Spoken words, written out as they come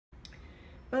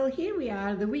Well, here we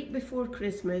are the week before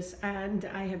Christmas, and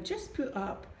I have just put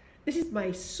up, this is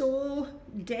my sole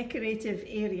decorative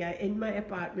area in my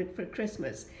apartment for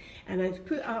Christmas, and I've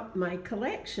put up my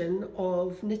collection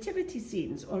of nativity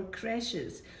scenes or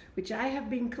creches, which I have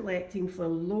been collecting for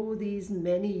these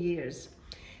many years.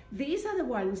 These are the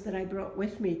ones that I brought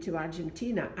with me to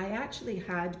Argentina. I actually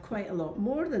had quite a lot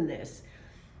more than this,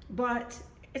 but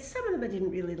some of them I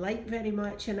didn't really like very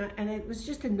much, and it was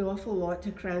just an awful lot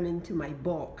to cram into my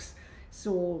box.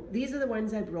 So these are the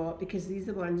ones I brought because these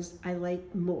are the ones I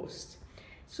like most.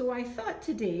 So I thought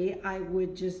today I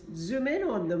would just zoom in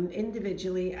on them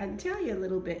individually and tell you a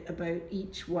little bit about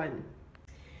each one.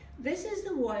 This is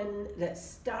the one that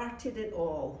started it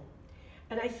all.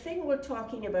 And I think we're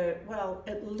talking about, well,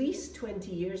 at least 20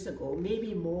 years ago,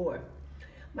 maybe more.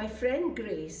 My friend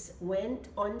Grace went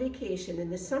on vacation in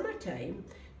the summertime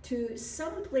to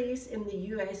some place in the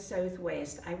US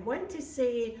Southwest. I want to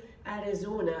say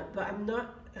Arizona, but I'm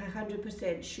not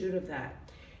 100% sure of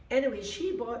that. Anyway,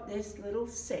 she bought this little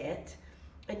set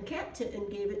and kept it and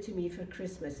gave it to me for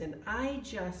Christmas, and I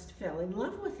just fell in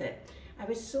love with it. I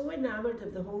was so enamored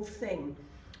of the whole thing,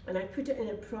 and I put it in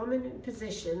a prominent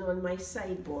position on my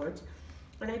sideboard,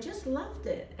 and I just loved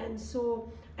it. And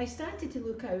so I started to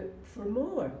look out for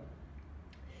more.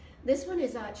 This one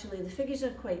is actually, the figures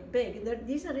are quite big, and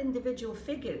these are individual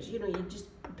figures. You know, you just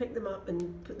pick them up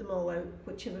and put them all out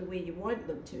whichever way you want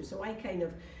them to. So I kind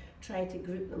of try to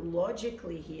group them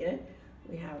logically here.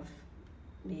 We have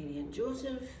Mary and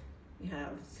Joseph, we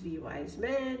have three wise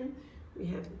men, we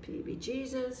have the baby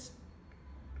Jesus,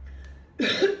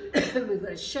 we've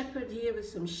got a shepherd here with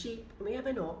some sheep, and we have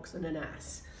an ox and an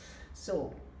ass.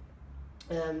 So,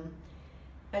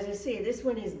 as I say, this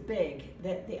one is big.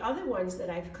 The other ones that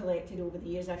I've collected over the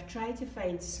years, I've tried to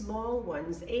find small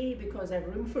ones, A, because I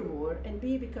have room for more, and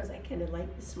B, because I kind of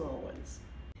like the small ones.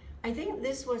 I think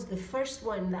this was the first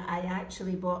one that I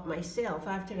actually bought myself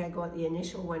after I got the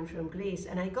initial one from Grace,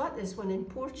 and I got this one in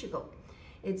Portugal.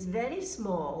 It's very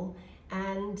small,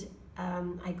 and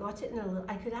I got it in a little,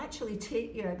 I could actually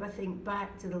take you, I think,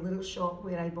 back to the little shop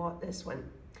where I bought this one.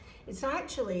 It's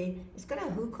got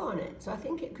a hook on it, so I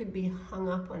think it could be hung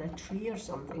up on a tree or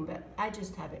something, but I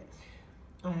just have it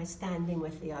standing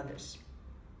with the others.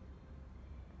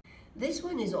 This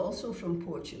one is also from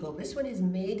Portugal. This one is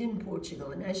made in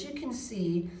Portugal, and as you can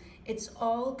see, it's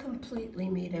all completely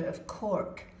made out of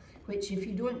cork, which, if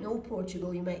you don't know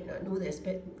Portugal, you might not know this,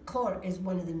 but cork is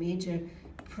one of the major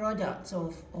products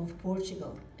of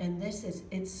Portugal, and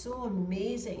it's so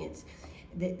amazing.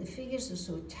 The figures are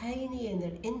so tiny and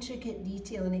they're intricate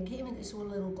detail, and it came in this one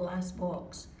little glass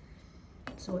box,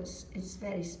 so it's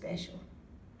very special.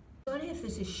 Sorry if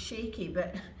this is shaky,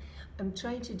 but I'm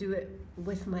trying to do it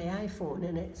with my iPhone,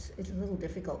 and it's a little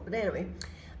difficult. But anyway,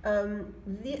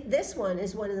 this one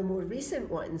is one of the more recent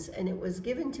ones, and it was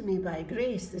given to me by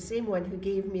Grace, the same one who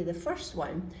gave me the first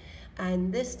one.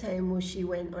 And this time she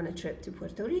went on a trip to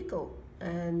Puerto Rico,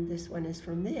 and this one is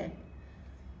from there.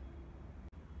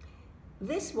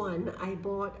 This one I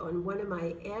bought on one of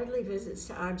my early visits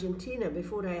to Argentina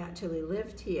before I actually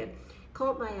lived here.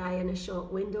 Caught my eye in a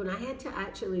shop window, and I had to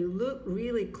actually look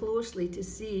really closely to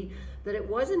see that it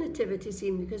was a nativity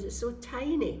scene because it's so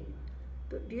tiny,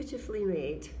 but beautifully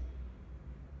made.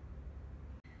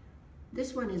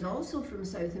 This one is also from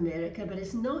South America, but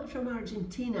it's not from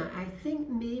Argentina. I think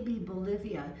maybe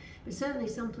Bolivia, but certainly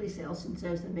someplace else in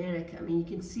South America. I mean, you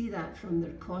can see that from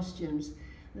their costumes.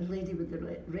 The lady with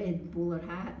the red bowler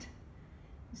hat.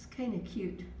 It's kind of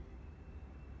cute.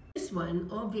 This one,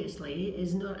 obviously,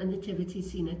 is not a nativity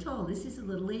scene at all. This is a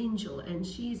little angel, and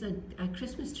she's a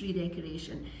Christmas tree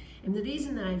decoration. And the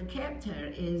reason that I've kept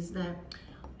her is that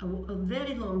a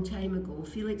very long time ago,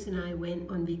 Felix and I went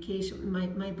on vacation.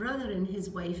 My brother and his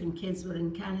wife and kids were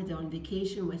in Canada on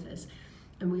vacation with us,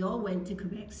 and we all went to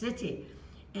Quebec City.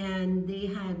 And they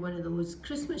had one of those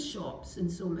Christmas shops,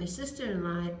 and so my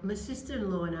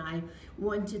sister-in-law and I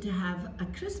wanted to have a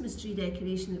Christmas tree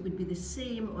decoration that would be the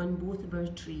same on both of our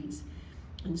trees.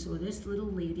 And so this little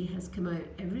lady has come out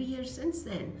every year since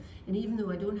then, and even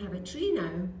though I don't have a tree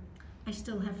now, I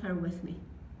still have her with me.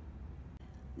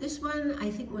 This one, I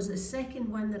think, was the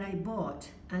second one that I bought,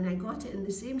 and I got it in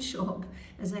the same shop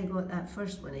as I got that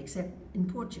first one, except in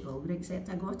Portugal, but except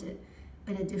I got it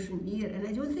in a different year. And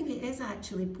I don't think it is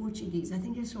actually Portuguese. I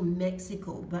think it's from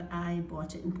Mexico, but I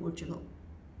bought it in Portugal.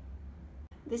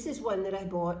 This is one that I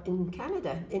bought in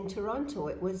Canada, in Toronto.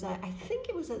 It was, I think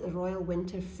it was at the Royal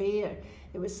Winter Fair.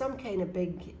 It was some kind of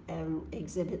big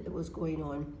exhibit that was going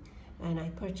on, and I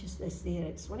purchased this there.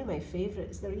 It's one of my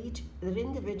favorites. They're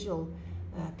individual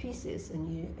pieces,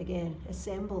 and you, again,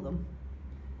 assemble them.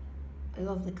 I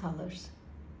love the colors.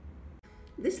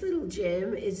 This little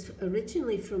gem is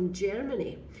originally from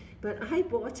Germany, but I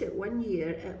bought it one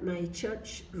year at my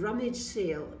church rummage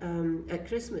sale at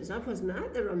Christmas. I wasn't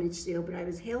at the rummage sale, but I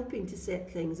was helping to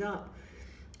set things up.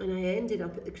 And I ended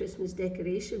up at the Christmas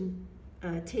decoration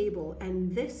table,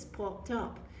 and this popped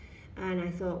up. And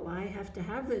I thought, well, I have to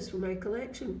have this for my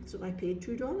collection. So I paid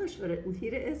 $2 for it, and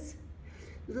here it is.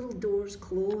 The little doors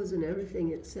close and everything.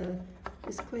 It's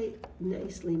quite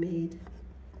nicely made.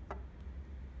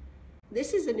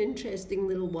 This is an interesting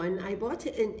little one. I bought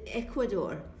it in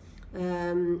Ecuador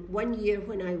one year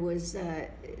when I was,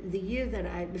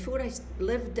 before I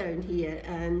lived down here,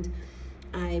 and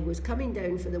I was coming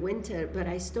down for the winter, but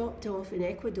I stopped off in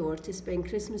Ecuador to spend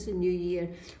Christmas and New Year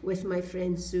with my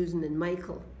friends Susan and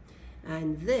Michael.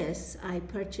 And this I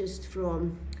purchased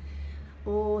from,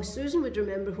 oh, Susan would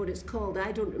remember what it's called,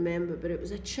 I don't remember, but it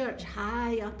was a church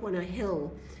high up on a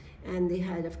hill, and they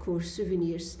had, of course,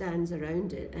 souvenir stands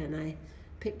around it, and I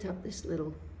picked up this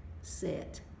little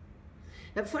set.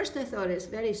 At first I thought it's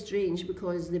very strange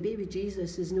because the baby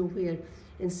Jesus is nowhere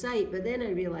in sight, but then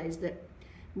I realized that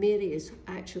Mary is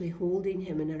actually holding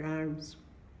him in her arms.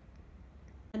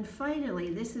 And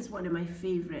finally, this is one of my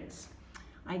favorites.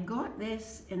 I got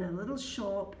this in a little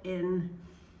shop in,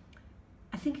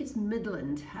 I think it's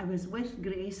Midland. I was with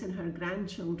Grace and her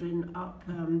grandchildren up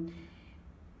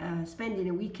spending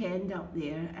a weekend up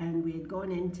there, and we had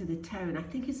gone into the town, I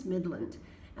think it's Midland,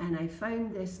 and I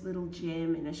found this little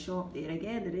gem in a shop there.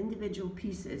 Again, they're individual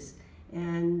pieces,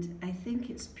 and I think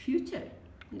it's pewter.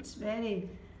 It's very,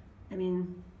 I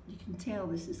mean, you can tell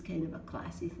this is kind of a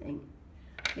classy thing.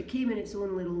 It came in its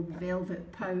own little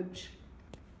velvet pouch,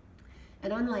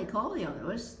 and unlike all the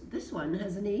others, this one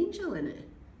has an angel in it.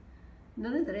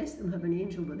 None of the rest of them have an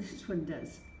angel, but this one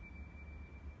does.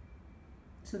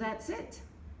 So that's it.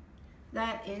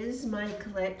 That is my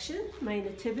collection, my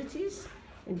nativities,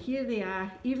 and here they are.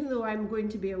 Even though I'm going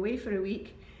to be away for a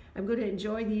week, I'm going to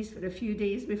enjoy these for a few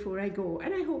days before I go,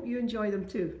 and I hope you enjoy them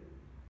too.